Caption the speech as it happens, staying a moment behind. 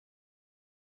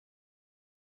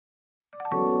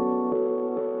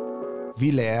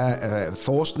Vi lærer af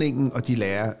forskningen, og de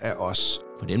lærer af os.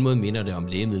 På den måde minder det om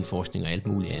lægemiddelforskning og alt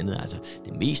muligt andet. Altså,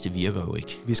 det meste virker jo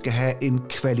ikke. Vi skal have en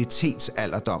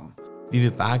kvalitetsalderdom. Vi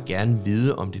vil bare gerne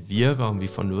vide, om det virker, om vi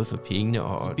får noget for pengene,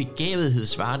 og begavethed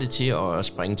svarer det til at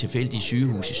springe tilfældige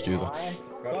sygehus i stykker.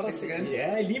 Godt at se igen.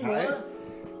 Ja, lige måde.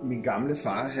 Min gamle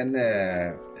far,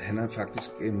 han er faktisk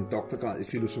en doktorgrad i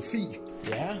filosofi.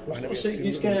 Ja, nu se,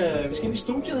 vi skal ind i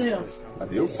studiet her. Og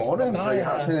det er jo fornemt, så I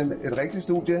har sådan et rigtigt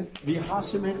studie. Vi har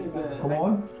simpelthen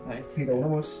Godmorgen. Hej, Peter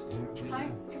Ohnemus. Hej.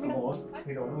 Godmorgen,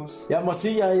 Peter Ohnemus. Jeg må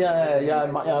sige, at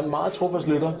jeg er en meget trofast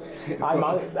lytter.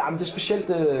 Jamen, det er specielt,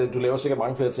 du laver sikkert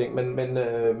mange flere ting,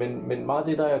 men meget af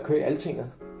det, der kører i altinget.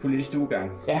 Politisk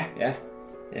stuegang. Ja.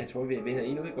 Jeg tror, vi havde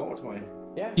en ude i går, tror jeg.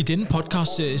 Ja. I denne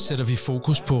podcastserie sætter vi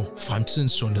fokus på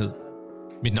fremtidens sundhed.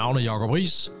 Mit navn er Jakob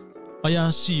Riis, og jeg er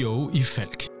CEO i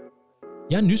Falck.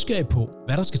 Jeg er nysgerrig på,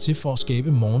 hvad der skal til for at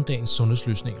skabe morgendagens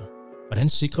sundhedsløsninger. Hvordan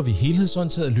sikrer vi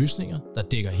helhedsorienterede løsninger, der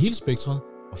dækker hele spektret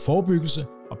fra forebyggelse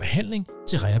og behandling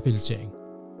til rehabilitering?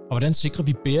 Og hvordan sikrer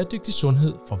vi bæredygtig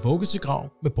sundhed fra vugge til grav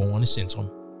med borgerne i centrum?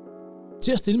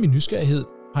 Til at stille min nysgerrighed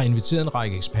har jeg inviteret en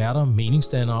række eksperter,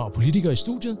 meningsdannere og politikere i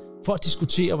studiet for at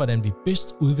diskutere, hvordan vi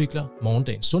bedst udvikler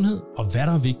morgendagens sundhed, og hvad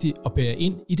der er vigtigt at bære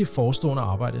ind i det forestående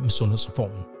arbejde med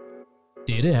sundhedsreformen.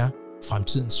 Dette er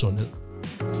Fremtidens Sundhed.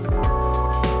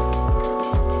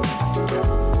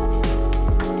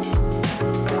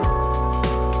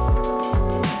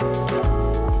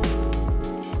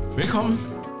 Velkommen.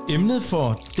 Emnet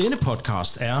for denne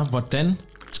podcast er, hvordan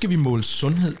skal vi måle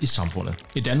sundhed i samfundet.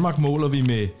 I Danmark måler vi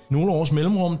med nogle års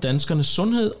mellemrum danskernes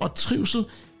sundhed og trivsel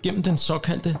gennem den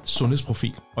såkaldte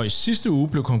sundhedsprofil. Og i sidste uge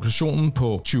blev konklusionen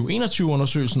på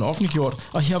 2021-undersøgelsen offentliggjort,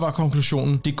 og her var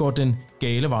konklusionen, det går den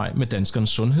gale vej med danskernes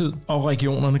sundhed, og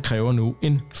regionerne kræver nu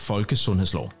en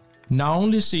folkesundhedslov.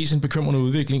 Navnlig ses en bekymrende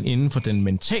udvikling inden for den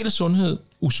mentale sundhed,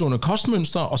 usunde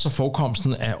kostmønstre og så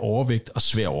forekomsten af overvægt og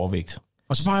svær overvægt.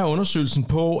 Og så peger undersøgelsen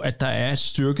på, at der er et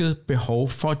styrket behov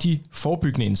for de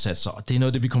forebyggende indsatser, og det er noget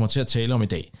af det, vi kommer til at tale om i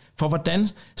dag. For hvordan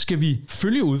skal vi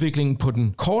følge udviklingen på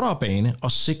den kortere bane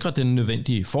og sikre den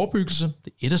nødvendige forebyggelse?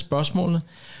 Det er et af spørgsmålene.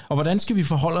 Og hvordan skal vi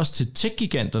forholde os til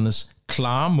tech-giganternes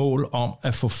klare mål om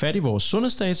at få fat i vores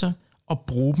sundhedsdata og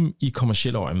bruge dem i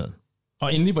kommercielle øjemed?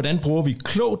 Og endelig, hvordan bruger vi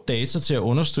klogt data til at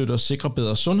understøtte og sikre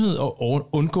bedre sundhed og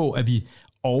undgå, at vi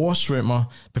oversvømmer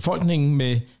befolkningen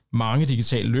med mange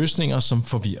digitale løsninger, som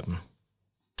forvirrer dem.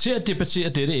 Til at debattere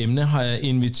dette emne har jeg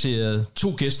inviteret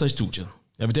 2 gæster i studiet.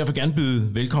 Jeg vil derfor gerne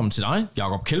byde velkommen til dig,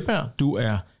 Jakob Kjellberg. Du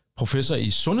er professor i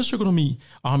Sundhedsøkonomi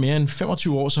og har mere end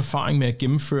 25 års erfaring med at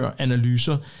gennemføre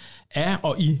analyser af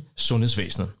og i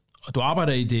sundhedsvæsenet. Og du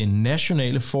arbejder i Det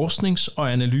Nationale Forsknings-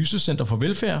 og Analysecenter for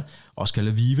Velfærd, også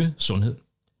kaldet VIVE Sundhed.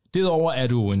 Derudover er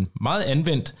du en meget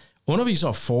anvendt underviser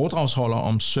og foredragsholder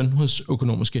om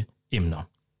sundhedsøkonomiske emner.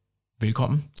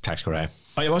 Velkommen. Tak skal du have.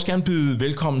 Og jeg vil også gerne byde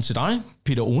velkommen til dig,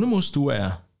 Peter Ohnemus. Du er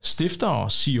stifter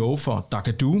og CEO for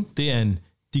Dacadoo. Det er en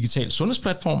digital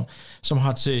sundhedsplatform, som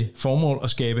har til formål at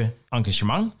skabe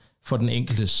engagement for den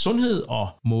enkelte sundhed og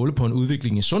måle på en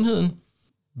udvikling i sundheden.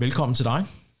 Velkommen til dig.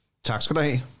 Tak skal du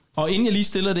have. Og inden jeg lige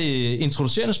stiller det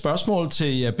introducerende spørgsmål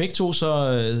til jer begge to,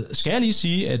 så skal jeg lige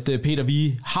sige, at Peter,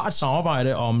 vi har et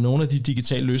samarbejde om nogle af de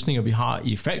digitale løsninger, vi har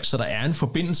i Falcks, så der er en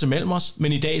forbindelse mellem os.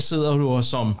 Men i dag sidder du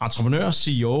som entreprenør,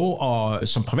 CEO og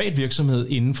som privat virksomhed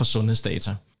inden for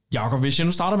sundhedsdata. Jakob, hvis jeg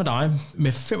nu starter med dig,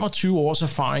 med 25 års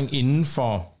erfaring inden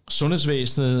for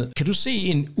sundhedsvæsenet, kan du se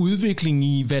en udvikling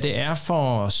i, hvad det er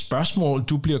for spørgsmål,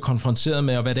 du bliver konfronteret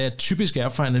med, og hvad det er typisk er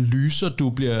for analyser, du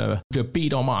bliver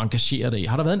bedt om at engagere dig i?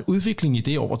 Har der været en udvikling i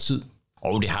det over tid?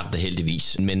 Det har det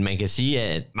heldigvis. Men man kan sige,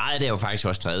 at meget af det er jo faktisk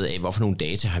også drevet af, hvorfor nogle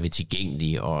data har vi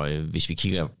tilgængelige. Og hvis vi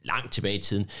kigger langt tilbage i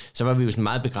tiden, så var vi jo sådan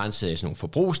meget begrænset af sådan nogle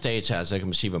forbrugsdata. Altså kan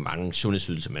man sige, hvor mange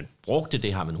sundhedsydelser man brugte.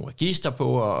 Det har man nogle register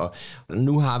på. Og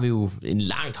nu har vi jo en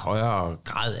langt højere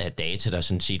grad af data, der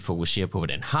sådan set fokuserer på,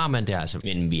 hvordan har man det. Altså,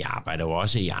 men vi arbejder jo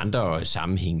også i andre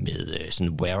sammenhæng med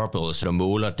sådan wearables, der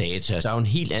måler data. Så er jo en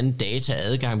helt anden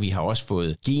dataadgang. Vi har også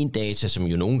fået gendata, som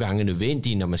jo nogle gange er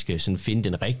nødvendige, når man skal sådan finde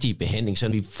den rigtige behandling. Så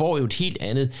vi får jo et helt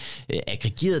andet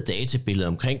aggregeret databillede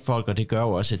omkring folk, og det gør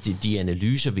jo også, at de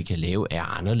analyser, vi kan lave,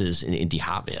 er anderledes, end de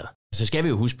har været. Så skal vi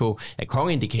jo huske på, at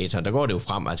kongeindikatoren, der går det jo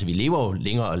frem, altså vi lever jo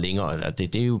længere og længere, og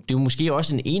det er jo måske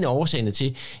også en af årsagerne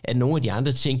til, at nogle af de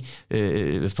andre ting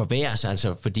forværres,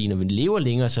 altså fordi når vi lever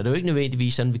længere, så er det jo ikke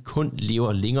nødvendigvis sådan, at vi kun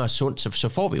lever længere sundt, så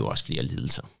får vi jo også flere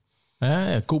lidelser.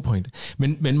 Ja, god point.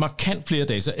 Men markant flere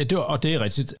data, og det er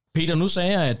rigtigt. Peter, nu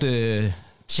sagde jeg, at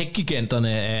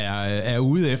tech-giganterne er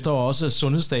ude efter også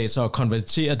sundhedsdata og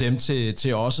konvertere dem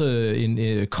til også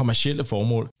en kommercielle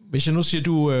formål. Hvis jeg nu siger, at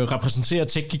du repræsenterer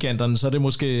tech-giganterne, så er det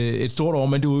måske et stort ord,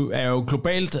 men du er jo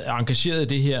globalt engageret i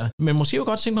det her. Men måske jo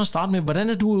godt tænke mig at starte med, hvordan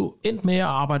er du endt med at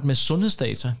arbejde med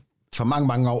sundhedsdata? For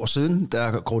mange år siden,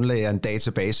 der grundlagde jeg en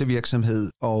databasevirksomhed,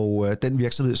 og den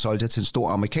virksomhed solgte jeg til en stor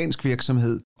amerikansk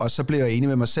virksomhed. Og så blev jeg enig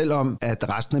med mig selv om, at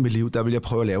resten af mit liv, der ville jeg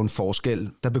prøve at lave en forskel.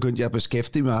 Der begyndte jeg at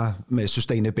beskæftige mig med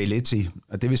sustainability.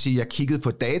 Og det vil sige, at jeg kiggede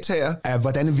på dataer, af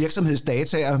hvordan en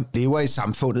virksomhedsdataer lever i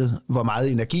samfundet. Hvor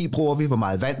meget energi bruger vi, hvor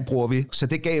meget vand bruger vi. Så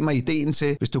det gav mig ideen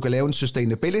til, hvis du kan lave en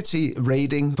sustainability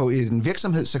rating på en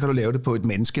virksomhed, så kan du lave det på et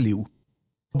menneskeliv.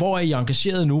 Hvor er I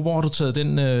engageret nu? Hvor har du taget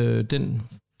den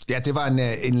Ja, det var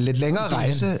en lidt længere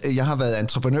rejse. Jeg har været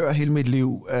entreprenør hele mit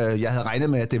liv. Jeg havde regnet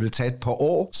med, at det ville tage et par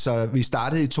år, så vi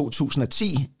startede i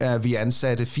 2010. Vi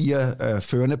ansatte 4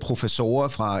 førende professorer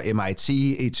fra MIT,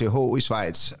 ETH i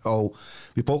Schweiz, og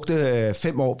vi brugte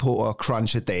 5 år på at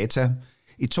crunche data.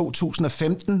 I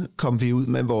 2015 kom vi ud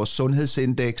med vores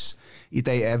sundhedsindeks. I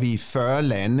dag er vi i 40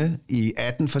 lande i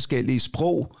 18 forskellige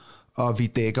sprog, og vi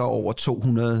dækker over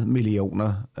 200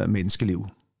 millioner menneskeliv.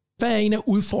 Hvad er en af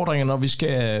udfordringerne, når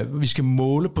vi skal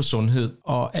måle på sundhed?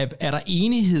 Og er der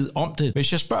enighed om det?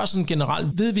 Hvis jeg spørger sådan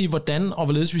generelt, ved vi, hvordan og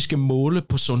hvorledes vi skal måle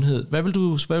på sundhed? Hvad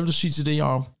vil du sige til det,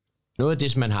 Jakob? Noget af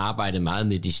det, som man har arbejdet meget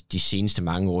med de seneste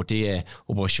mange år, det er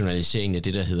operationaliseringen af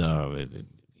det, der hedder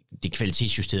det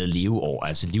kvalitetsjusterede leveår,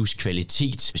 altså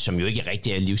livskvalitet, som jo ikke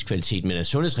rigtig er livskvalitet, men er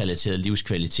sundhedsrelateret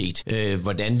livskvalitet.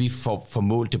 Hvordan vi får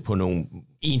målt det på nogle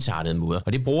ensartede måder.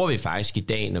 Og det bruger vi faktisk i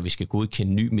dag, når vi skal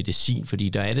godkende ny medicin, fordi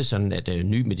der er det sådan, at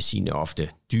ny medicin er ofte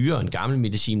dyrere end gammel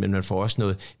medicin, men man får også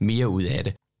noget mere ud af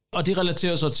det. Og det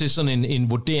relaterer sig til sådan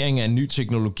en vurdering af en ny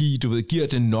teknologi, du ved, giver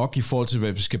det nok i forhold til,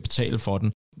 hvad vi skal betale for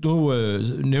den. Nu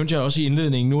nævnte jeg også i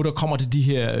indledningen, nu der kommer det de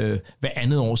her hver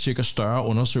andet år cirka større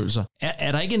undersøgelser.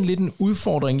 Er der ikke lidt en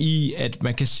udfordring i, at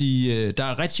man kan sige, der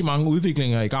er rigtig mange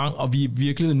udviklinger i gang, og vi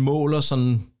virkelig måler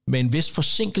sådan med en vis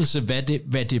forsinkelse,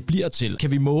 hvad det bliver til?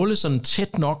 Kan vi måle sådan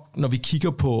tæt nok, når vi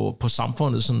kigger på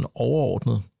samfundet sådan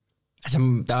overordnet?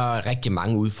 Altså, der er rigtig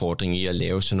mange udfordringer i at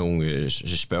lave sådan nogle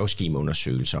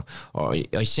spørgeskemaundersøgelser, og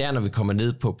især når vi kommer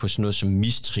ned på sådan noget som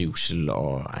mistrivsel,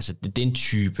 og altså den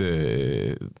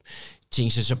type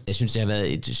ting, så jeg synes, det har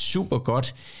været et super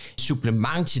godt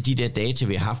supplement til de der data,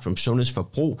 vi har haft om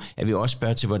sundhedsforbrug, at vi også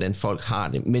spørger til, hvordan folk har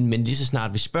det. Men lige så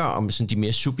snart vi spørger om sådan de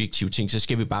mere subjektive ting, så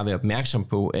skal vi bare være opmærksom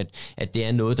på, at det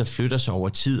er noget, der flytter sig over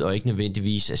tid, og ikke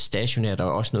nødvendigvis er stationært,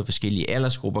 og også noget forskellige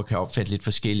aldersgrupper kan opfatte lidt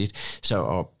forskelligt.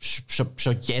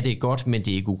 Så ja, det er godt, men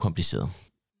det er ikke ukompliceret.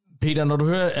 Peter, når du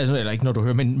hører, altså, eller ikke når du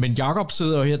hører, men Jakob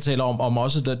sidder jo her og taler om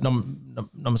også,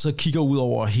 når man så kigger ud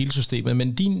over hele systemet,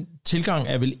 men din tilgang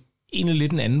er vel egentlig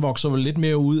lidt en anden, vokser vel lidt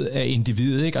mere ud af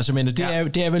individet, ikke? Altså, men det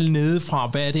er vel nedefra,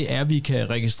 hvad det er, vi kan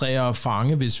registrere og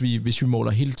fange, hvis vi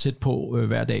måler helt tæt på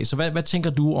hver dag. Så hvad tænker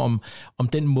du om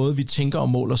den måde, vi tænker og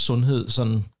måler sundhed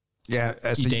sådan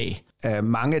i dag?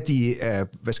 Mange af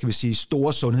de,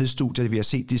 store sundhedsstudier, vi har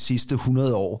set de sidste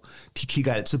 100 år, de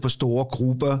kigger altid på store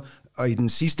grupper, og i den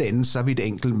sidste ende, så er vi et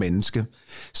enkelt menneske.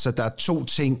 Så der er 2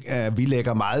 ting, vi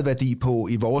lægger meget værdi på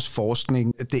i vores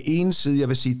forskning. Det ene side, jeg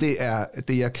vil sige, det er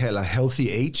det, jeg kalder healthy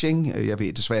aging. Jeg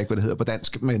ved desværre ikke, hvad det hedder på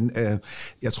dansk, men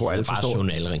jeg tror, alle forstår. Bare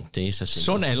sund aldring, det er så simpelthen.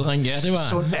 Sund aldring, ja, det var.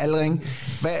 Sund aldring.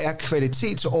 Hvad er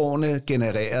kvalitetsårene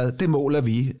genereret? Det måler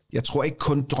vi. Jeg tror ikke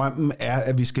kun drømmen er,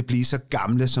 at vi skal blive så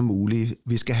gamle som muligt.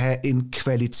 Vi skal have en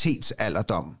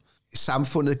kvalitetsalderdom.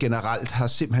 Samfundet generelt har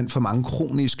simpelthen for mange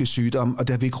kroniske sygdomme, og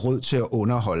der har vi ikke råd til at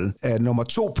underholde. Nummer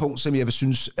 2 punkt, som jeg vil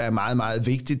synes er meget, meget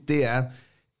vigtigt, det er,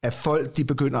 at folk de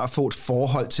begynder at få et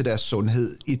forhold til deres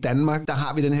sundhed. I Danmark, der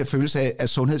har vi den her følelse af, at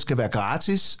sundhed skal være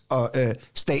gratis, og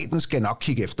staten skal nok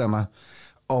kigge efter mig.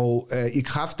 Og i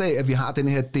kraft af, at vi har den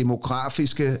her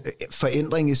demografiske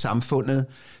forændring i samfundet,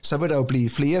 så vil der jo blive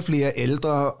flere og flere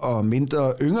ældre og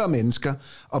mindre yngre mennesker,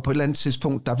 og på et eller andet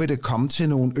tidspunkt, der vil det komme til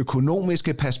nogle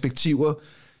økonomiske perspektiver,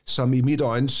 som i mit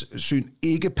øjensyn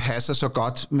ikke passer så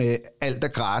godt med alt er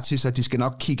gratis, og de skal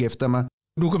nok kigge efter mig.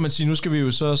 Nu kan man sige, nu kan vi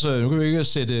ikke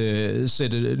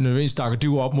sætte nødvendigvis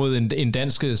Dacadoo op mod en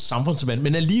dansk samfundsdebat,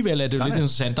 men alligevel er det jo lidt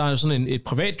interessant. Der er jo sådan et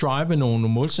privat drive med nogle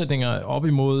målsætninger op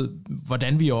imod,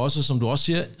 hvordan vi også, som du også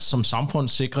siger, som samfund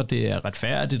sikrer, det er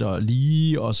retfærdigt og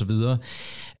lige og så videre.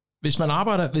 Hvis man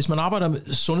arbejder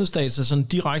med sundhedsdata sådan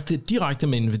direkte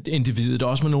med individet, og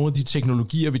også med nogle af de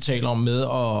teknologier, vi taler om med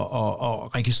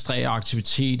at registrere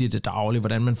aktivitet i det daglige,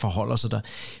 hvordan man forholder sig der,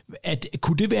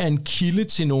 kunne det være en kilde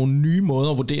til nogle nye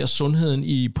måder at vurdere sundheden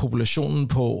i populationen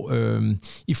på,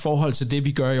 i forhold til det,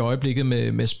 vi gør i øjeblikket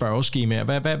med spørgeskemaer?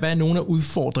 Hvad er nogle af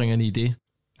udfordringerne i det?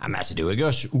 Jamen altså, det er jo ikke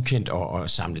også ukendt at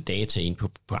samle data ind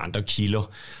på andre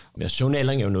kilder. Men sund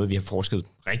aldring er jo noget, vi har forsket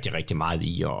rigtig, rigtig meget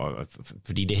i, og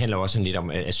fordi det handler også sådan lidt om,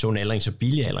 at sund aldring så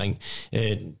billig aldring.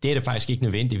 Det er det faktisk ikke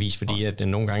nødvendigvis, fordi at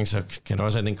nogle gange så kan det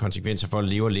også have den konsekvens, at folk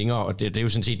lever længere, og det er jo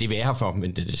sådan set det, vi er her for,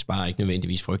 men det sparer ikke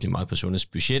nødvendigvis frygtelig meget på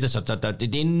sundhedsbudgettet, så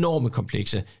det er enorme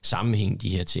komplekse sammenhæng, de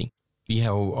her ting. Vi har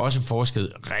jo også forsket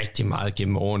rigtig meget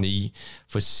gennem årene i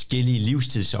forskellige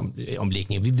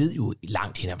livstidsomlægninger. Vi ved jo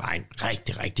langt hen ad vejen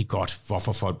rigtig, rigtig godt,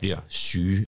 hvorfor folk bliver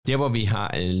syge. Der, hvor vi har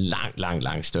en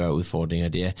langt større udfordringer,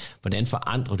 det er, hvordan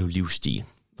forandrer du livsstil?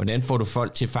 Hvordan får du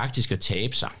folk til faktisk at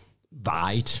tabe sig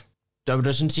varigt? Der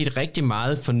er sådan set rigtig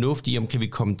meget fornuft i, om kan vi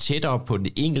komme tættere på den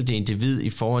enkelte individ i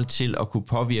forhold til at kunne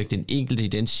påvirke den enkelte i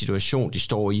den situation, de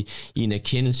står i en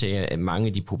erkendelse af, at mange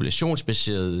af de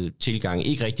populationsbaserede tilgange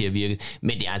ikke rigtig har virket.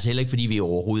 Men det er altså heller ikke, fordi vi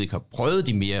overhovedet ikke har prøvet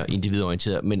de mere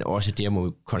individorienterede, men også der må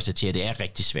vi konstatere, at det er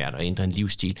rigtig svært at ændre en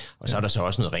livsstil. Og så er der så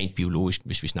også noget rent biologisk,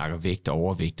 hvis vi snakker vægt og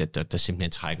overvægt, der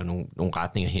simpelthen trækker nogle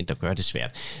retninger hen, der gør det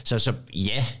svært. Så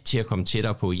ja til at komme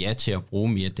tættere på, ja til at bruge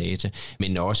mere data,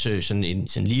 men også sådan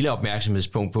en lille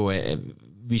opmærksomhedspunkt på, at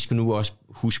vi skal nu også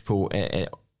huske på, at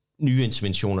nye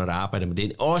interventioner, der arbejder med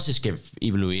det, også skal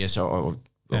evalueres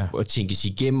og tænkes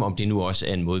igennem, om det nu også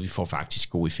er en måde, vi får faktisk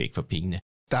god effekt for pengene.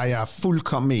 Der er jeg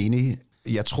fuldkommen enig.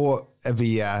 Jeg tror, at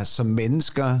vi er som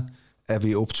mennesker, at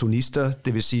vi er opportunister,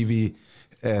 det vil sige,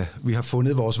 vi har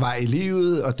fundet vores vej i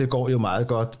livet, og det går jo meget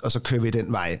godt, og så kører vi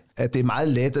den vej. At det er meget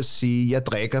let at sige, jeg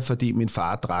drikker, fordi min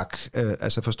far drak.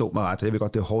 Altså forstå mig ret, jeg ved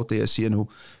godt, det er hårdt, det jeg siger nu.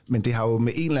 Men det har jo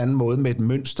med en eller anden måde med et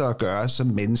mønster at gøre, som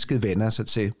mennesket vender sig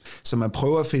til. Så man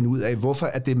prøver at finde ud af, hvorfor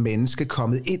er det menneske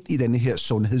kommet ind i denne her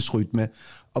sundhedsrytme,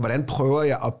 og hvordan prøver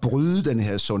jeg at bryde denne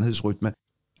her sundhedsrytme.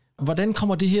 Hvordan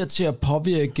kommer det her til at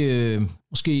påvirke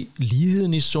måske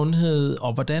ligheden i sundhed,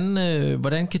 og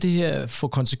hvordan kan det her få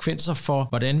konsekvenser for,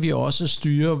 hvordan vi også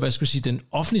styrer, den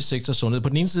offentlige sektor sundhed på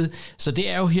den ene side? Så det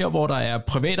er jo her, hvor der er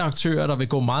private aktører, der vil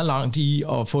gå meget langt i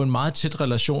at få en meget tæt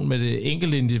relation med det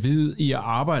enkelte individ i at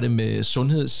arbejde med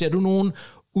sundhed. Ser du nogle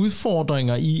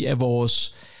udfordringer i, at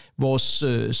vores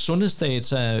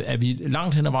sundhedsdata, at vi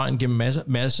langt hen ad vejen gennem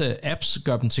masse apps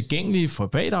gør dem tilgængelige for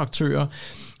private aktører,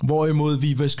 hvorimod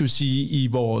vi, i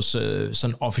vores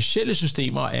sådan officielle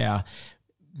systemer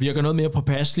virker noget mere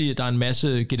påpasselige. Der er en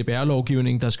masse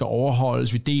GDPR-lovgivning, der skal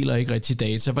overholdes. Vi deler ikke rigtig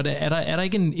data. Er der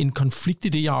ikke en konflikt i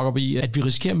det, Jakob, i, at vi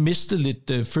risikerer at miste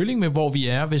lidt føling med, hvor vi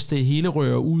er, hvis det hele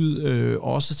rører ud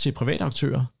også til private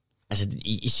aktører? Altså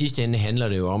i sidste ende handler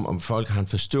det jo om folk har en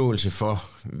forståelse for,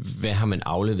 hvad har man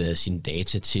afleveret sine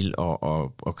data til,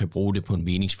 og kan bruge det på en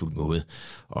meningsfuld måde.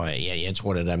 Og jeg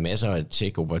tror, at der er masser af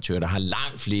tech-operatører, der har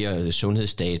langt flere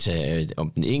sundhedsdata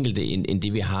om den enkelte, end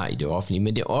det vi har i det offentlige.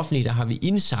 Men det offentlige, der har vi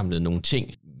indsamlet nogle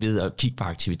ting ved at kigge på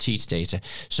aktivitetsdata,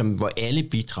 hvor alle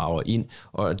bidrager ind.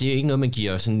 Og det er ikke noget, man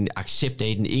giver sådan en accept af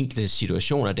i den enkelte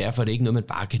situation, og derfor er det ikke noget, man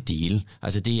bare kan dele.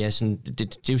 Altså det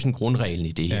er jo sådan grundreglen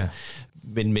i det her. Ja.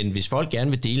 Men hvis folk gerne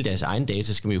vil dele deres egen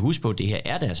data, skal man jo huske på, at det her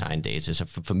er deres egen data, så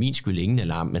for min skyld ingen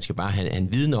alarm. Man skal bare have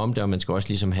en viden om det, og man skal også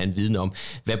ligesom have en viden om,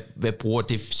 hvad bruger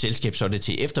det selskab så det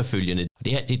til efterfølgende.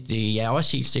 Jeg er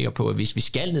også helt sikker på, at hvis vi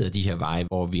skal ned ad de her veje,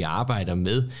 hvor vi arbejder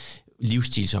med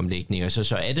livsstilsomlægninger,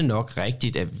 så er det nok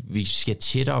rigtigt, at vi skal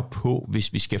tættere på,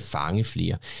 hvis vi skal fange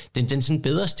flere. Den sådan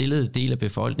bedre stillede del af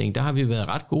befolkningen, der har vi været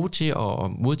ret gode til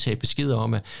at modtage beskeder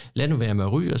om, at lad nu være med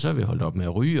at ryge, og så har vi holdt op med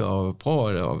at ryge, og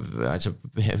prøve at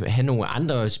have nogle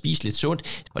andre og spise lidt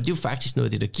sundt. Og det er jo faktisk noget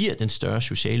af det, der giver den større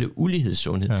sociale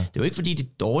ulighedssundhed. Ja. Det er jo ikke, fordi de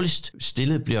dårligst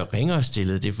stillede bliver ringere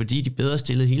stillet, det er fordi de bedre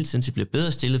stillede hele tiden bliver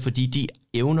bedre stillet, fordi de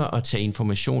evner at tage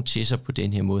information til sig på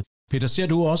den her måde. Peter,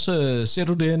 ser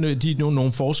du det,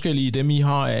 nogle forskelle i dem, I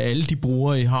har, af alle de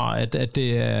brugere, I har,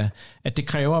 at det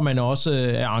kræver, at man også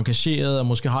er engageret og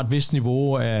måske har et vist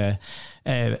niveau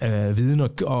af viden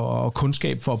og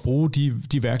kundskab for at bruge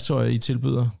de værktøjer, I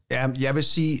tilbyder? Ja, jeg vil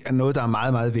sige, at noget, der er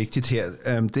meget, meget vigtigt her,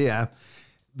 det er,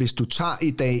 hvis du tager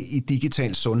i dag i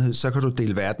digital sundhed, så kan du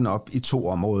dele verden op i 2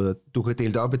 områder. Du kan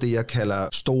dele det op i det, jeg kalder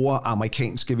store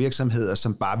amerikanske virksomheder,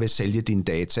 som bare vil sælge dine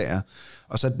dataer.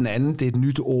 Og så den anden, det er et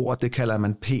nyt ord, det kalder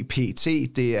man PPT,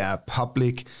 det er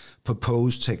Public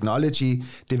Purpose Technology.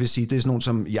 Det vil sige, det er sådan nogle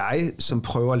som jeg, som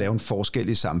prøver at lave en forskel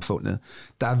i samfundet.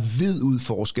 Der er vid ud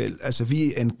forskel. Altså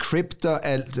vi encrypter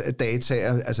alt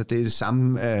dataer, altså det er det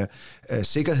samme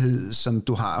sikkerhed, som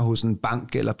du har hos en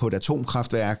bank, eller på et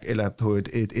atomkraftværk, eller på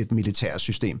et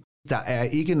militærsystem. Der er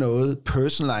ikke noget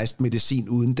personalized medicin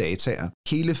uden dataer.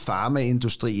 Hele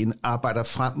farmaindustrien arbejder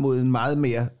frem mod en meget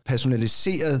mere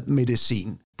personaliseret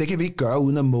medicin. Det kan vi ikke gøre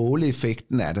uden at måle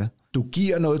effekten af det. Du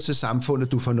giver noget til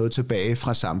samfundet, du får noget tilbage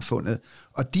fra samfundet.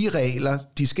 Og de regler,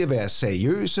 de skal være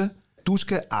seriøse. Du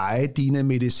skal eje dine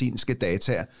medicinske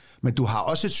data, men du har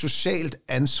også et socialt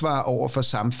ansvar over for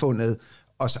samfundet,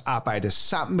 og arbejde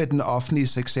sammen med den offentlige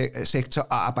sektor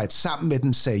og arbejde sammen med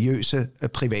den seriøse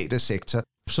private sektor.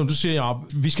 Som du siger, Jakob,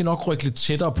 vi skal nok rykke lidt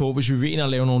tættere på, hvis vi vil ind og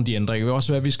lave nogle af de ændringer. Det vil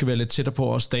også være, at vi skal være lidt tættere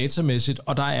på os datamæssigt,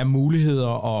 og der er muligheder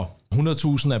og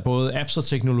 100.000 af både apps og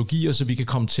teknologier, så vi kan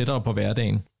komme tættere på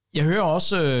hverdagen. Jeg hører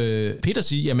også Peter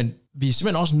sige, jamen vi er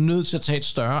simpelthen også nødt til at tage et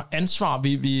større ansvar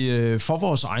for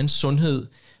vores egen sundhed.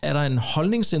 Er der en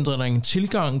holdningsændring, en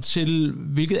tilgang til,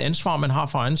 hvilket ansvar man har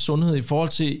for egen sundhed i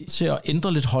forhold til at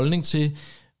ændre lidt holdning til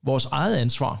vores eget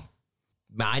ansvar?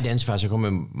 Med eget ansvar, så kommer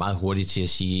man meget hurtigt til at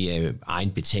sige egen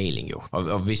betaling jo.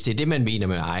 Og hvis det er det, man mener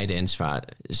med eget ansvar,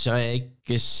 så er jeg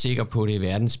ikke sikker på, at det er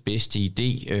verdens bedste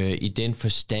idé i den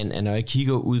forstand, at når jeg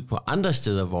kigger ud på andre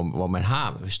steder, hvor man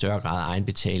har større grad af egen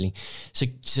betaling,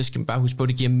 så skal man bare huske på, at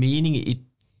det giver mening i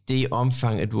det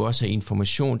omfang, at du også har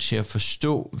information til at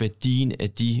forstå værdien af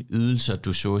de ydelser,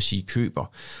 du så at sige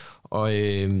køber. Og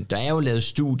der er jo lavet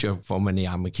studier, hvor man i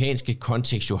amerikanske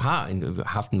kontekst jo har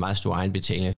haft en meget stor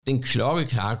egenbetaling. Den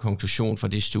klokkeklare konklusion fra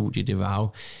det studie, det var jo,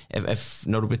 at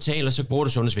når du betaler, så bruger du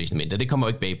sundhedsvæsenet mindre. Det kommer jo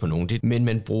ikke bag på nogen. Men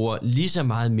man bruger lige så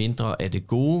meget mindre af det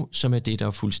gode, som er det, der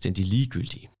er fuldstændig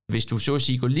ligegyldige. Hvis du så at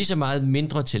sige går lige så meget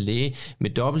mindre til læge med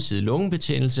dobbeltsidig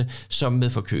lungebetændelse, som med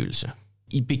forkølelse.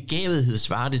 I begavethed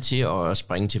svarer det til at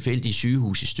springe tilfældige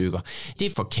sygehus i stykker. Det er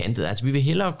forkantet. Altså, vi vil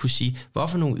hellere kunne sige,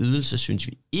 hvorfor nogle ydelser synes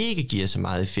vi ikke giver så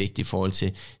meget effekt i forhold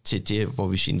til det, hvor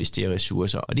vi investerer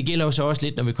ressourcer. Og det gælder jo så også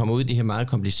lidt, når vi kommer ud i det her meget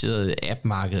komplicerede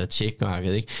app-marked og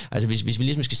tech-marked, ikke? Altså, hvis vi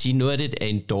ligesom skal sige, noget af det er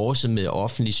endorset med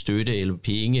offentlig støtte eller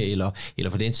penge, eller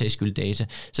for den sags skyld data,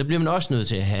 så bliver man også nødt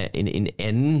til at have en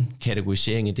anden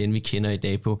kategorisering end den, vi kender i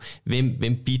dag på.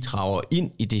 Hvem bidrager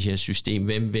ind i det her system?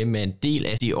 Hvem er en del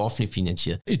af de offentlige finansiering?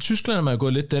 I Tyskland er man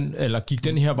gået lidt gik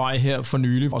den her vej her for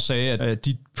nylig og sagde, at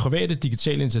de private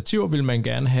digitale initiativer ville man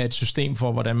gerne have et system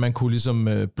for, hvordan man kunne ligesom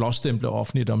blåstemple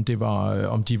offentligt, om de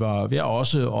var ved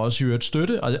også i øvrigt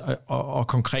støtte, og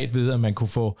konkret ved, at man kunne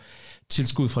få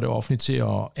tilskud fra det offentlige til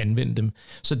at anvende dem.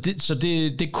 Så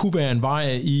det kunne være en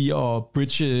vej i at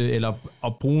bridge eller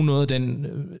at bruge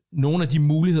nogle af de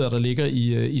muligheder, der ligger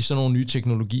i sådan nogle nye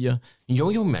teknologier.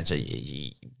 Jo, men altså,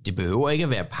 det behøver ikke at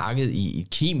være pakket i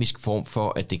kemisk form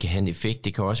for, at det kan have en effekt.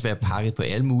 Det kan også være pakket på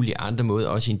alle mulige andre måder,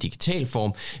 også i en digital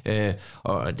form.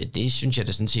 Og det synes jeg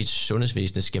da sådan set,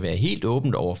 sundhedsvæsenet skal være helt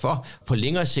åbent overfor. På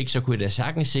længere sigt, så kunne jeg da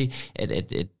sagtens se,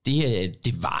 at det her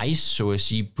device, så at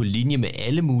sige, på linje med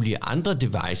alle mulige andre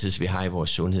devices, vi har i vores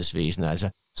sundhedsvæsen, altså.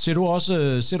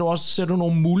 Ser du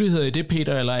nogle muligheder i det,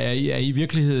 Peter, eller er I i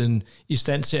virkeligheden i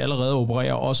stand til allerede at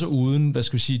operere, også uden,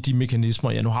 de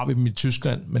mekanismer? Ja, nu har vi dem i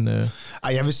Tyskland, men...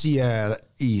 Jeg vil sige, at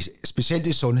specielt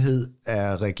i sundhed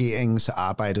er regeringens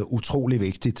arbejde utrolig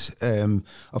vigtigt.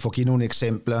 Og for at give nogle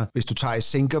eksempler, hvis du tager i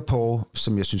Singapore,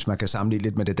 som jeg synes, man kan sammenligne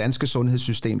lidt med det danske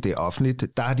sundhedssystem, det er offentligt,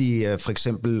 der har de for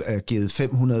eksempel givet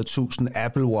 500.000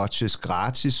 Apple Watches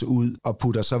gratis ud, og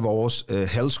putter så vores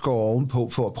health score ovenpå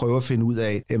for at prøve at finde ud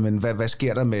af, jamen, hvad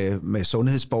sker der med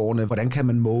sundhedsborgerne? Hvordan kan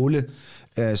man måle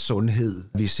sundhed?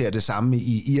 Vi ser det samme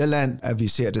i Irland, at vi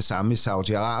ser det samme i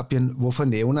Saudi-Arabien. Hvorfor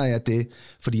nævner jeg det?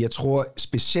 Fordi jeg tror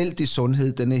specielt i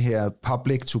sundhed, denne her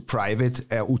public to private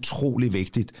er utrolig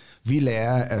vigtigt. Vi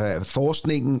lærer af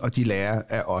forskningen, og de lærer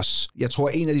af os. Jeg tror,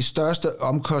 en af de største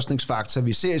omkostningsfaktorer,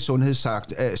 vi ser i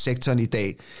sundhedssektoren i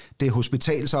dag, det er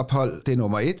hospitalsophold, det er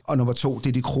nummer 1, og nummer 2, det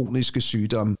er de kroniske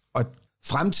sygdomme. Og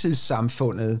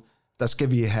fremtidssamfundet, der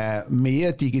skal vi have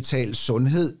mere digital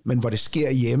sundhed, men hvor det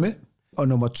sker hjemme. Og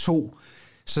nummer 2,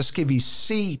 så skal vi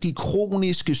se de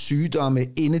kroniske sygdomme,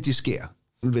 inden de sker.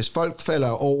 Hvis folk falder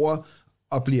over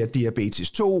og bliver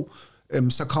diabetes 2,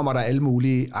 så kommer der alle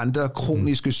mulige andre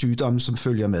kroniske sygdomme, som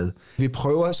følger med. Vi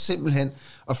prøver simpelthen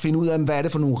at finde ud af, hvad er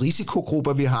det for nogle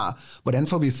risikogrupper, vi har. Hvordan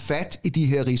får vi fat i de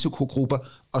her risikogrupper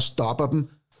og stopper dem?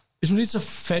 Hvis man lige tager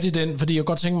fat i den, fordi jeg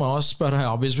godt tænker mig også at spørge dig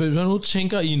herop. Hvis man nu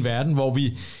tænker i en verden,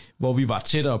 hvor vi var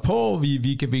tættere på,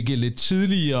 vi kan vigge lidt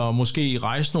tidligere, måske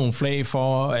rejse nogle flag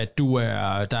for, at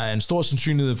der er en stor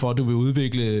sandsynlighed for, at du vil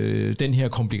udvikle den her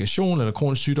komplikation eller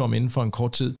kronisk sygdom inden for en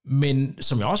kort tid. Men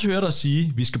som jeg også hørte dig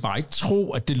sige, vi skal bare ikke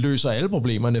tro, at det løser alle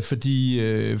problemerne,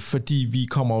 fordi vi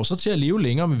kommer jo så til at leve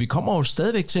længere, men vi kommer jo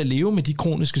stadigvæk til at leve med de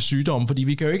kroniske sygdomme, fordi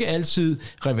vi kan jo ikke altid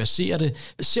reversere det.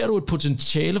 Ser du et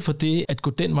potentiale for det, at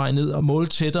gå den vej ned og måle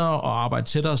tættere og arbejde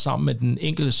tættere sammen med den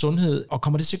enkelte sundhed, og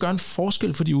kommer det til at gøre en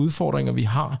forskel for de udfordringer, udfordringer, vi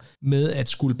har med at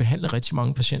skulle behandle rigtig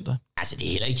mange patienter? Altså, det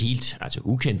er heller ikke helt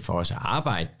ukendt for os at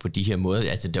arbejde på de her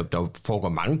måder. Altså, der foregår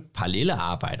mange parallelle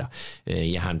arbejder.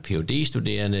 Jeg har en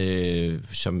Ph.D.-studerende,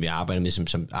 som jeg arbejder med,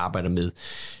 som arbejder med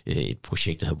et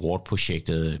projekt, der hedder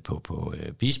Ward-projektet på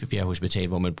Bispebjerg Hospital,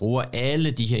 hvor man bruger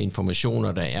alle de her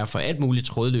informationer, der er for alt muligt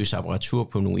trådløs apparatur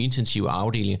på nogle intensive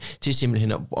afdelinger, til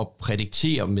simpelthen at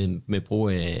prædiktere med brug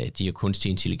af de her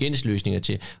kunstige intelligensløsninger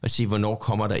til at se, hvornår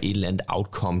kommer der et eller andet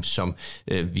outcome, som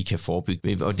vi kan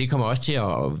forebygge. Og det kommer også til at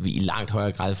i langt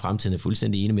højere grad i fremtiden er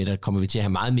fuldstændig enig med, der kommer vi til at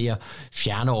have meget mere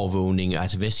fjernovervågning,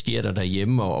 altså hvad sker der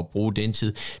derhjemme, og bruge den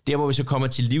tid. Der hvor vi så kommer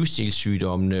til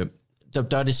livsstilssygdommene,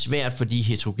 der er det svært, fordi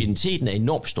heterogeniteten er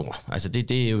enormt stor. Altså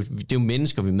det er jo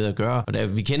mennesker, vi er med at gøre.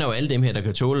 Og vi kender jo alle dem her, der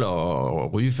kan tåle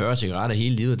at ryge 40 cigaretter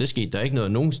hele livet, og det skete der ikke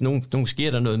noget. Nogen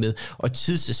sker der noget med, og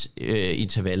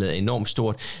tidsintervallet er enormt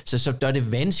stort. Så der er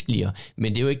det vanskeligere,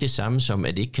 men det er jo ikke det samme som,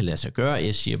 at det ikke kan lade sig gøre.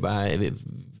 Jeg siger bare,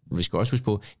 vi skal også huske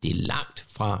på, det er langt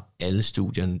fra alle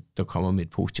studierne, der kommer med et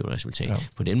positivt resultat. Ja.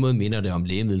 På den måde minder det om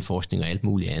lægemiddelforskning og alt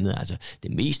muligt andet. Altså,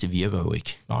 det meste virker jo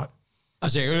ikke. Nej.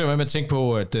 Altså, jeg kan jo være med at tænke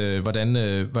på, at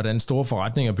hvordan store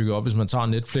forretninger bygger op, hvis man tager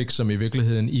Netflix, som i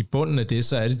virkeligheden i bunden af det,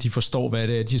 så er det, de forstår, hvad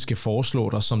det er, de skal foreslå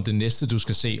dig som det næste, du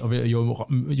skal se. Og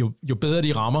jo bedre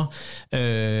de rammer,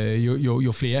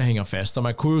 jo flere hænger fast. Og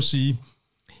man kunne jo sige,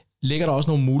 ligger der også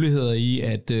nogle muligheder i,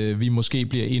 at vi måske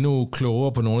bliver endnu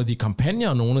klogere på nogle af de kampagner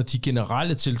og nogle af de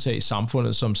generelle tiltag i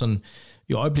samfundet, som sådan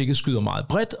i øjeblikket skyder meget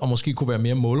bredt, og måske kunne være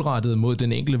mere målrettet mod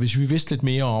den enkelte, hvis vi vidste lidt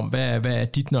mere om, hvad er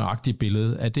dit nøjagtige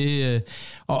billede. Er det,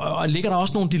 og ligger der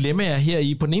også nogle dilemmaer her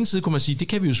i? På den ene side kunne man sige, det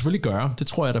kan vi jo selvfølgelig gøre, det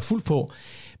tror jeg, der er fuldt på.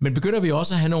 Men begynder vi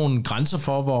også at have nogle grænser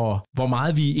for, hvor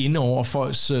meget vi er inde over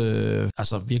folks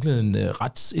virkelig en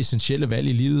ret essentielle valg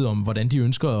i livet, om hvordan de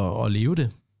ønsker at leve det?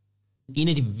 En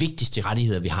af de vigtigste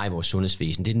rettigheder, vi har i vores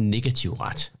sundhedsvæsen, det er den negative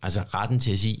ret. Altså retten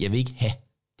til at sige, jeg vil ikke have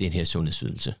den her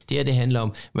sundhedsydelse. Det handler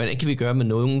om, hvordan kan vi gøre med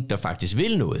nogen, der faktisk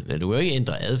vil noget? Du kan jo ikke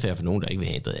ændre adfærd for nogen, der ikke vil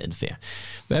have ændret adfærd.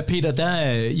 Hvad Peter, der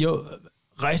er jo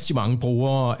rigtig mange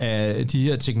brugere af de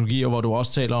her teknologier, hvor du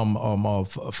også taler om at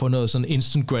få noget sådan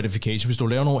instant gratification. Hvis du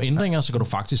laver nogle ændringer, så kan du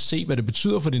faktisk se, hvad det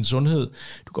betyder for din sundhed.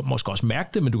 Du kan måske også mærke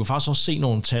det, men du kan faktisk også se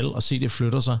nogle tal og se, det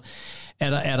flytter sig.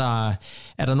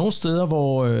 Er der nogle steder,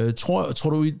 hvor tror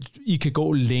du, I kan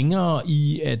gå længere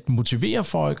i at motivere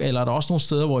folk, eller er der også nogle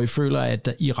steder, hvor I føler,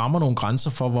 at I rammer nogle grænser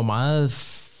for, hvor meget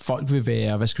folk vil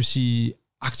være,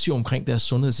 aktive omkring deres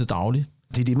sundhed til daglig?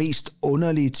 Det er de mest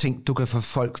underlige ting, du kan få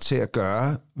folk til at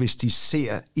gøre, hvis de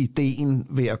ser ideen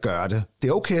ved at gøre det. Det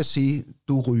er okay at sige,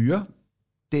 du ryger,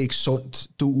 det er ikke sundt,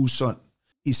 du er usund.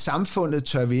 I samfundet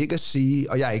tør vi ikke at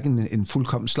sige, og jeg er ikke en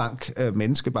fuldkommen slank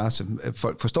menneske, bare så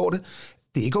folk forstår det,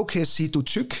 det er ikke okay at sige, du er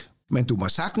tyk, men du må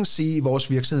sagtens sige, i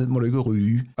vores virksomhed må du ikke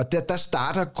ryge. Og der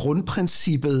starter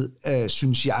grundprincippet,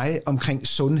 synes jeg, omkring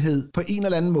sundhed. På en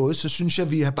eller anden måde, så synes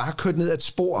jeg, vi har bare kørt ned ad et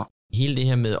spor. Hele det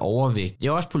her med overvægt, det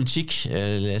er også politik,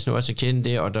 lad os nu også erkende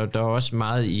det, og der er også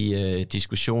meget i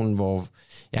diskussionen, hvor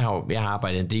jeg har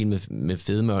arbejdet en del med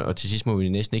fedme, og til sidst må vi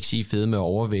næsten ikke sige fedme og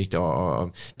overvægt,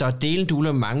 og der er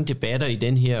deler mange debatter i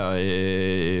den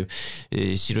her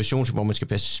situation, hvor man skal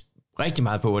passe rigtig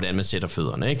meget på, hvordan man sætter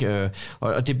fødderne, ikke?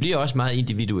 Og det bliver også meget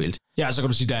individuelt. Ja, så kan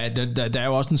du sige, der er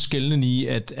jo også en skelnen i,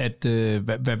 at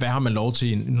hvad har man lov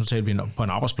til, nu taler vi på en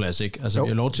arbejdsplads, ikke? Altså, vi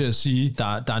har lov til at sige,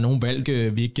 der er nogle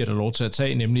valg, vi ikke giver dig lov til at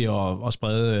tage, nemlig at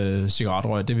sprede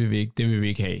cigaretrøg, det vil vi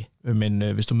ikke have. Men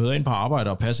hvis du møder ind på arbejde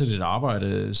og passer dit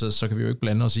arbejde, så kan vi jo ikke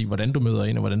blande os i, hvordan du møder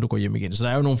ind og hvordan du går hjem igen. Så der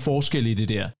er jo nogle forskelle i det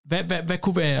der.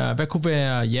 Hvad kunne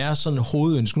være jeres sådan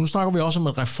hovedønske? Nu snakker vi også om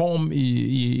en reform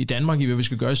i Danmark i, hvad vi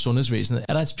skal gøre i sundhedsvæsenet.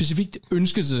 Er der et specifikt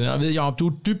ønske til det? Jeg ved, Jakob, du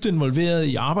er dybt involveret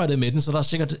i arbejdet med den, så der er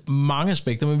sikkert mange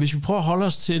aspekter. Men hvis vi prøver at holde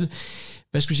os til,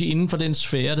 inden for den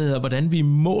sfære, der hedder, hvordan vi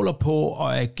måler på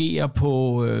og agerer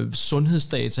på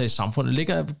sundhedsdata i samfundet.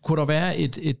 Kunne der være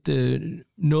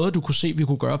noget, du kunne se, vi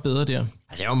kunne gøre bedre der?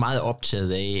 Altså, jeg er jo meget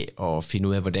optaget af at finde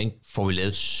ud af, hvordan får vi lavet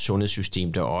et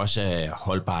sundhedssystem, der også er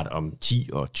holdbart om 10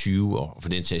 og 20 og for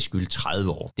den sags skyld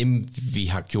 30 år. Det, vi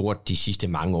har gjort de sidste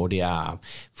mange år, det er at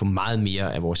få meget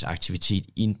mere af vores aktivitet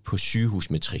ind på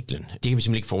sygehusmatriklen. Det kan vi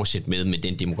simpelthen ikke fortsætte med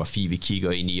den demografi, vi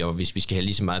kigger ind i, og hvis vi skal have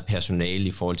lige så meget personale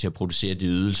i forhold til at producere de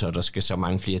ydelser, og der skal så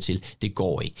mange flere til, det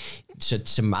går ikke.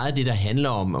 Så meget af det, der handler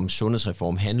om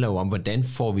sundhedsreform, handler jo om, hvordan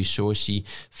får vi så at sige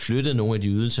flyttet nogle af de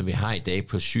ydelser, vi har i dag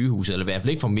på sygehuset, eller i hvert fald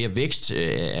ikke får mere vækst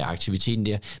af aktiviteten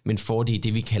der, men får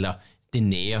det vi kalder det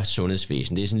nære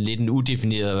sundhedsvæsen. Det er sådan lidt en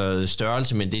udefineret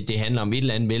størrelse, men det handler om et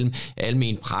eller andet mellem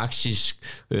almen praksis,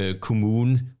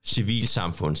 kommune,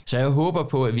 civilsamfund. Så jeg håber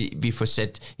på, at vi får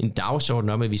sat en dagsorden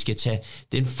om, at vi skal tage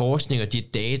den forskning og de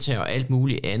data og alt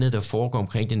muligt andet, der foregår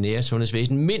omkring det nære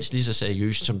sundhedsvæsen, mindst lige så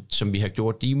seriøst, som vi har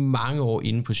gjort det i mange år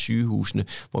inde på sygehusene,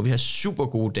 hvor vi har super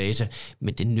gode data,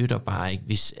 men det nytter bare ikke,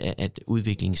 hvis at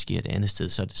udviklingen sker et andet sted,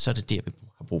 så er det der, vi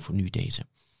har brug for nye data.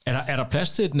 Er der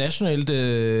plads til et nationalt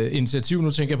initiativ?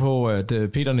 Nu tænker jeg på, at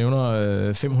Peter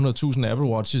nævner 500.000 Apple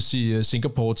Watches i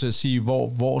Singapore til at sige,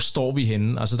 hvor står vi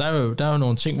henne? Altså, der er jo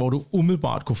nogle ting, hvor du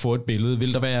umiddelbart kunne få et billede.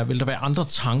 Vil der være andre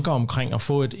tanker omkring at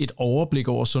få et overblik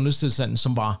over sundhedstilstanden,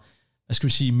 som var, hvad skal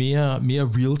vi sige, mere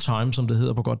real time, som det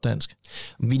hedder på godt dansk?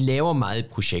 Vi laver meget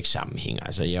projektsammenhæng.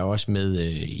 Altså, jeg er også med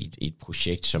i et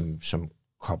projekt, som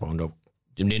kommer under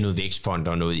det er noget vækstfond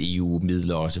og noget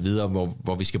EU-midler og så videre,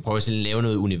 hvor vi skal prøve at lave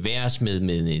noget univers med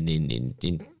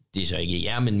en det er så ikke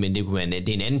jer, men det kunne være det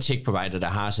er en anden tech-provider, der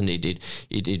har sådan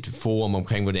et forum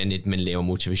omkring, hvordan man laver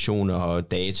motivationer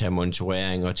og data,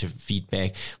 monitorering og til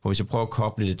feedback, hvor vi så prøver at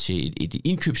koble det til et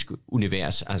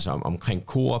indkøbsunivers, altså omkring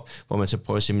Coop, hvor man så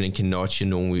prøver simpelthen kan notche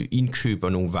nogle indkøb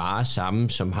og nogle varer sammen,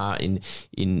 som har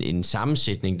en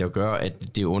sammensætning, der gør,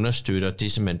 at det understøtter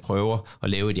det, som man prøver at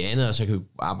lave i det andet, og så kan vi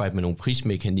arbejde med nogle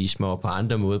prismekanismer og på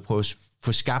andre måder prøve at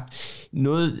få skabt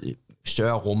noget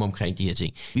større rum omkring de her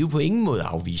ting. Vi er jo på ingen måde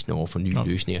afvisende over for nye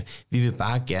løsninger. Vi vil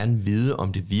bare gerne vide,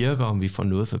 om det virker, om vi får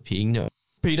noget for pengene.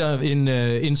 Peter,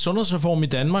 en sundhedsreform i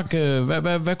Danmark,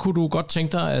 hvad kunne du godt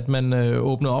tænke dig, at man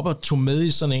åbnede op og tog med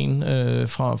i sådan en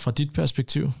fra dit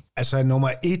perspektiv? Altså nummer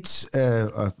 1,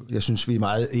 og jeg synes, vi er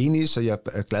meget enige, så jeg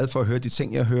er glad for at høre de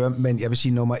ting, jeg hører, men jeg vil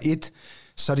sige nummer 1,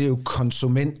 så er det jo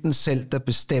konsumenten selv, der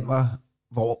bestemmer,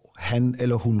 hvor han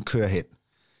eller hun kører hen.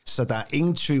 Så der er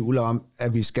ingen tvivl om,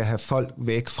 at vi skal have folk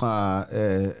væk fra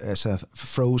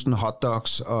frozen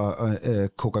hotdogs og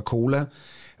Coca-Cola.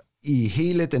 I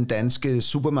hele den danske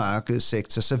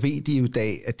supermarkedssektor, så ved de jo i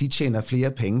dag, at de tjener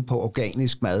flere penge på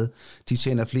organisk mad. De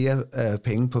tjener flere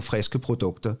penge på friske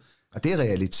produkter. Og det er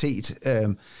realitet.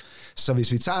 Så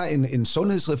hvis vi tager en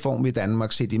sundhedsreform i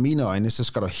Danmark, set i mine øjne, så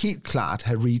skal du helt klart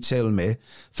have retail med,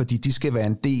 fordi de skal være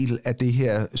en del af det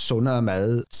her sundere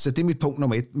mad. Så det er mit punkt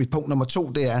nummer 1. Mit punkt nummer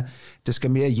 2, det er, at det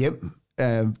skal mere hjem.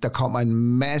 Der kommer en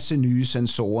masse nye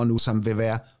sensorer nu, som vil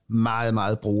være meget,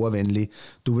 meget brugervenlige.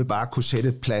 Du vil bare kunne sætte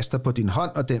et plaster på din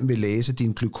hånd, og den vil læse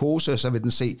din glukose, og så vil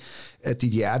den se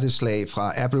dit hjerteslag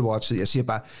fra Apple Watch. Jeg siger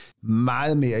bare,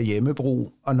 meget mere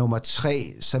hjemmebrug. Og nummer 3,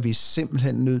 så er vi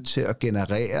simpelthen nødt til at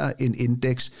generere en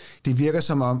indeks. Det virker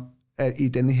som om, at i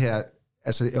denne her,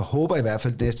 altså jeg håber i hvert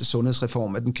fald, at næste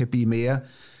sundhedsreform, at den kan blive mere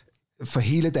for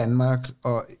hele Danmark,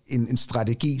 og en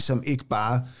strategi, som ikke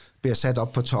bare bliver sat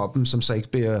op på toppen, som så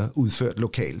ikke bliver udført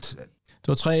lokalt. Det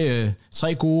var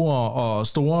tre gode og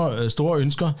store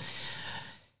ønsker.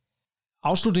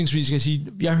 Afslutningsvis skal jeg sige,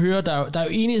 jeg hører, der er jo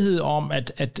enighed om,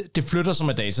 at det flytter sig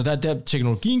med data. Der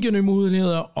teknologien giver nye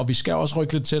muligheder, og vi skal også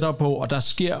rykke lidt tættere på, og der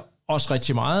sker også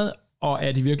rigtig meget, og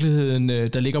at i virkeligheden,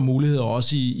 der ligger muligheder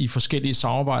også i forskellige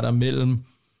samarbejder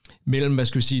mellem hvad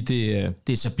skal vi sige, det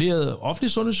etablerede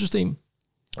offentlige sundhedssystem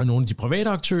og nogle af de private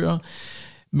aktører.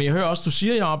 Men jeg hører også, du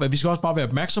siger, Jakob, at vi skal også bare være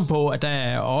opmærksom på, at der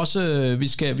er også,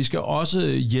 vi skal også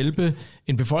hjælpe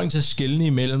en befolkning til at skelne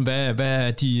imellem, hvad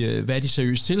er de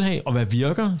seriøse tilhag, og hvad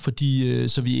virker, fordi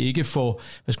så vi ikke får,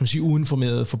 hvad skal man sige,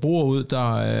 uinformerede forbrugere ud,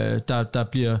 der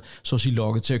bliver så at sige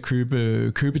lokket til at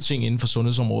købe ting inden for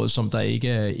sundhedsområdet, som der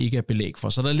ikke er belæg for.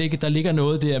 Så der ligger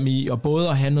noget der med at både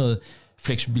at have noget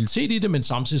fleksibilitet i det, men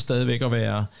samtidig stadigvæk at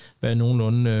være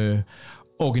nogenlunde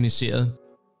organiseret.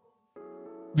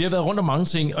 Vi har været rundt om mange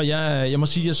ting, og jeg må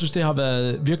sige, at jeg synes, det har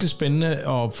været virkelig spændende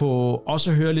at få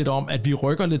også høre lidt om, at vi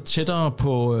rykker lidt tættere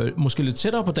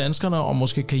på danskerne, og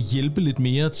måske kan hjælpe lidt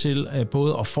mere til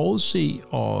både at forudse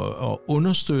og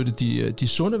understøtte de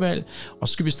sunde valg, og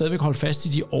så skal vi stadigvæk holde fast i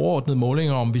de overordnede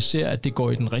målinger, om vi ser, at det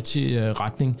går i den rigtige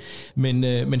retning.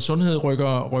 Men sundhed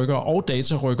rykker og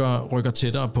data rykker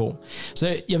tættere på.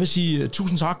 Så jeg vil sige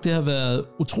tusind tak. Det har været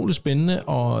utroligt spændende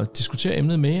at diskutere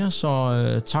emnet med jer,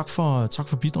 så tak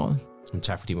for bidraget.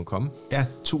 Tak fordi du måtte komme. Ja,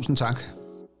 tusind tak.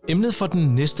 Emnet for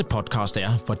den næste podcast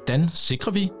er, hvordan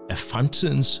sikrer vi, at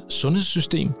fremtidens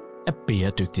sundhedssystem er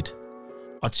bæredygtigt?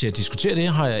 Og til at diskutere det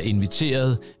har jeg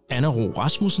inviteret Anna Ro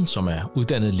Rasmussen, som er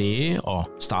uddannet læge og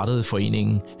startede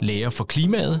foreningen Læger for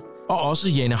Klimaet, og også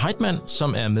Jane Heitmann,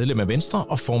 som er medlem af Venstre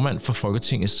og formand for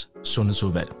Folketingets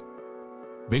Sundhedsudvalg.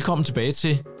 Velkommen tilbage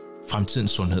til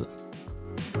Fremtidens Sundhed.